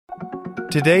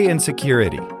Today in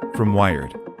Security from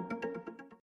Wired.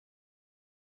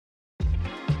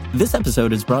 This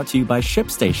episode is brought to you by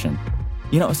ShipStation.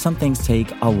 You know, some things take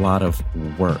a lot of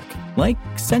work, like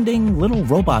sending little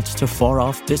robots to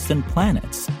far-off distant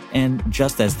planets. And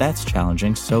just as that's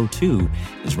challenging, so too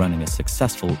is running a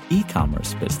successful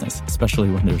e-commerce business, especially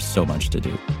when there's so much to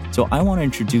do. So I want to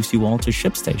introduce you all to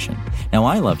ShipStation. Now,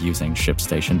 I love using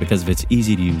ShipStation because of its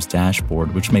easy-to-use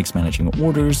dashboard, which makes managing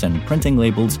orders and printing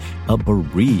labels a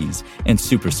breeze and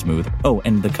super smooth. Oh,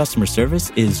 and the customer service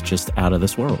is just out of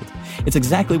this world. It's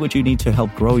exactly what you need to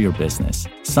help grow your business.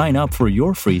 Sign up for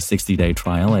your free 60-day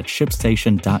trial at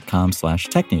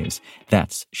shipstation.com/technews.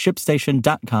 That's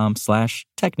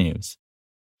shipstation.com/technews.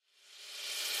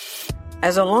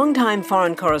 As a longtime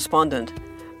foreign correspondent,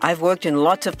 I've worked in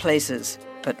lots of places,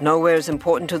 but nowhere as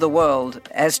important to the world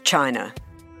as China.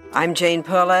 I'm Jane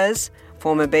Perlez,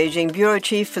 former Beijing bureau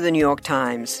chief for the New York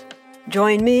Times.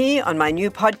 Join me on my new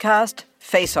podcast,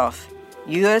 Face Off,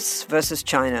 US versus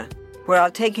China, where I'll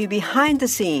take you behind the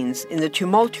scenes in the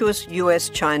tumultuous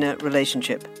US-China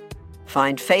relationship.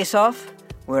 Find Face Off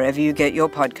wherever you get your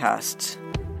podcasts.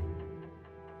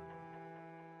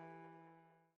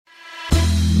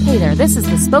 Hey there, this is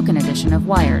the spoken edition of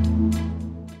Wired.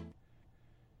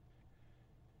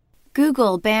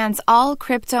 Google bans all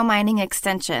crypto mining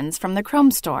extensions from the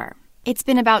Chrome store. It's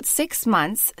been about 6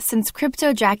 months since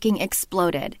cryptojacking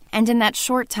exploded, and in that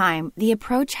short time, the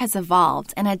approach has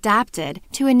evolved and adapted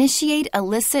to initiate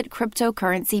illicit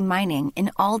cryptocurrency mining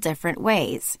in all different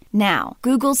ways. Now,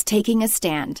 Google's taking a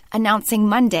stand, announcing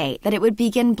Monday that it would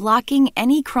begin blocking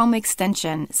any Chrome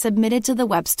extension submitted to the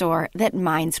web store that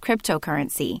mines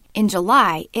cryptocurrency. In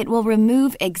July, it will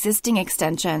remove existing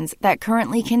extensions that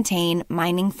currently contain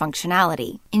mining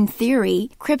functionality. In theory,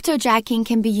 cryptojacking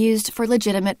can be used for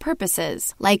legitimate purposes,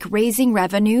 like raising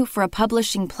revenue for a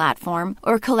publishing platform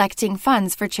or collecting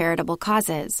funds for charitable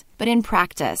causes. But in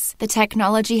practice, the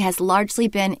technology has largely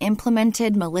been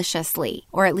implemented maliciously,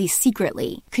 or at least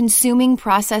secretly, consuming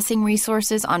processing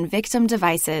resources on victim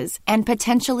devices and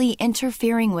potentially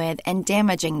interfering with and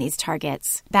damaging these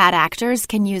targets. Bad actors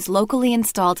can use locally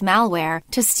installed malware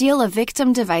to steal a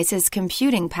victim device's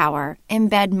computing power,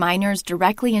 embed miners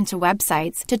directly into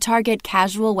websites to target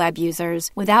casual web users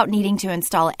without needing to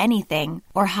install anything,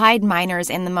 or hide miners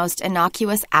in the most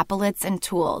innocuous applets and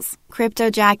tools.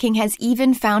 Cryptojacking has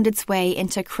even found its way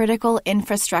into critical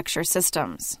infrastructure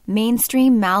systems.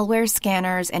 Mainstream malware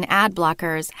scanners and ad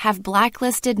blockers have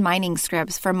blacklisted mining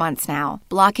scripts for months now,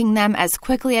 blocking them as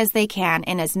quickly as they can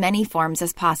in as many forms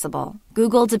as possible.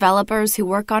 Google developers who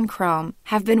work on Chrome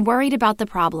have been worried about the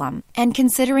problem and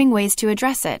considering ways to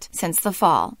address it since the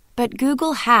fall. But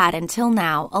Google had, until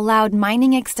now, allowed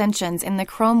mining extensions in the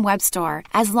Chrome Web Store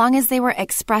as long as they were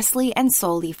expressly and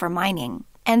solely for mining,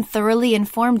 and thoroughly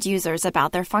informed users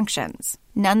about their functions.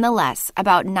 Nonetheless,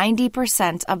 about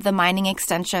 90% of the mining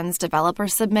extensions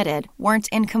developers submitted weren't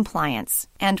in compliance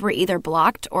and were either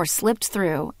blocked or slipped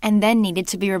through and then needed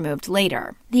to be removed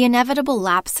later. The inevitable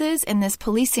lapses in this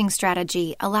policing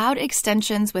strategy allowed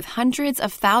extensions with hundreds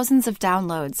of thousands of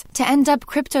downloads to end up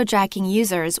cryptojacking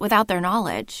users without their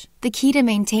knowledge. The key to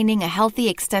maintaining a healthy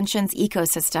extensions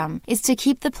ecosystem is to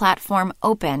keep the platform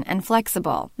open and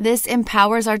flexible. This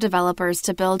empowers our developers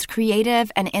to build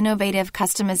creative and innovative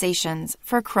customizations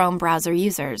for Chrome browser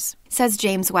users, says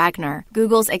James Wagner,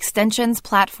 Google's Extensions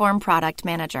Platform Product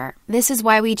Manager. This is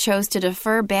why we chose to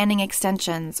defer banning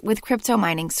extensions with crypto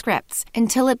mining scripts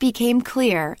until it became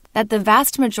clear that the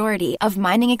vast majority of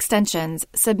mining extensions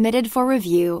submitted for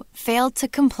review failed to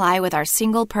comply with our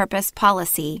single-purpose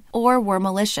policy or were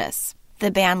malicious. The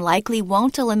ban likely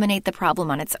won't eliminate the problem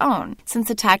on its own,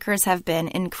 since attackers have been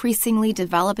increasingly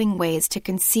developing ways to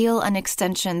conceal an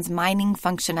extension's mining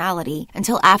functionality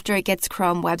until after it gets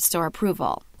Chrome Web Store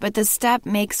approval. But the step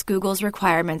makes Google's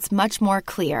requirements much more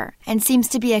clear and seems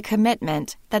to be a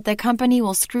commitment that the company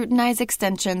will scrutinize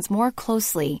extensions more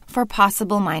closely for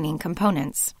possible mining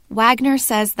components. Wagner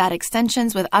says that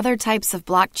extensions with other types of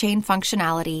blockchain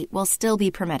functionality will still be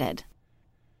permitted.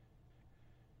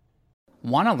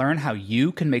 Want to learn how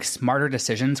you can make smarter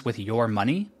decisions with your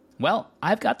money? Well,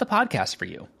 I've got the podcast for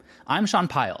you. I'm Sean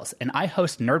Piles, and I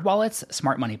host NerdWallet's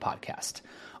Smart Money Podcast.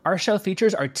 Our show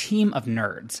features our team of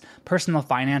nerds, personal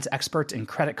finance experts in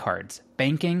credit cards,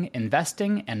 banking,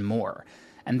 investing, and more.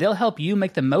 And they'll help you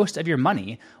make the most of your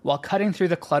money while cutting through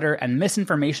the clutter and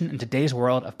misinformation in today's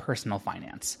world of personal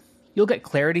finance. You'll get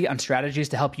clarity on strategies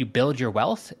to help you build your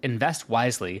wealth, invest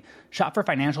wisely, shop for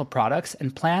financial products,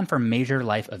 and plan for major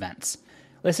life events.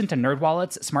 Listen to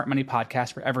NerdWallet's Smart Money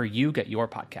Podcast wherever you get your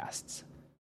podcasts.